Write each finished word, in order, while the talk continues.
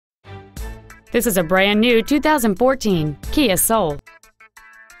This is a brand new 2014 Kia Soul.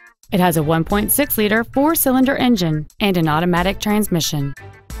 It has a 1.6-liter four-cylinder engine and an automatic transmission.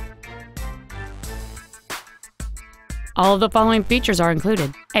 All of the following features are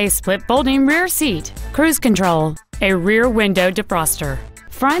included: a split folding rear seat, cruise control, a rear window defroster,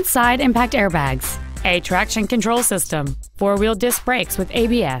 front side impact airbags, a traction control system, four-wheel disc brakes with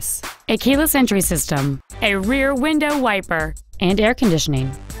ABS, a keyless entry system, a rear window wiper, and air conditioning.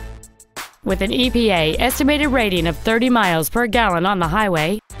 With an EPA estimated rating of 30 miles per gallon on the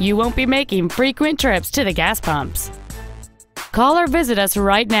highway, you won't be making frequent trips to the gas pumps. Call or visit us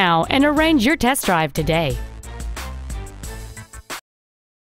right now and arrange your test drive today.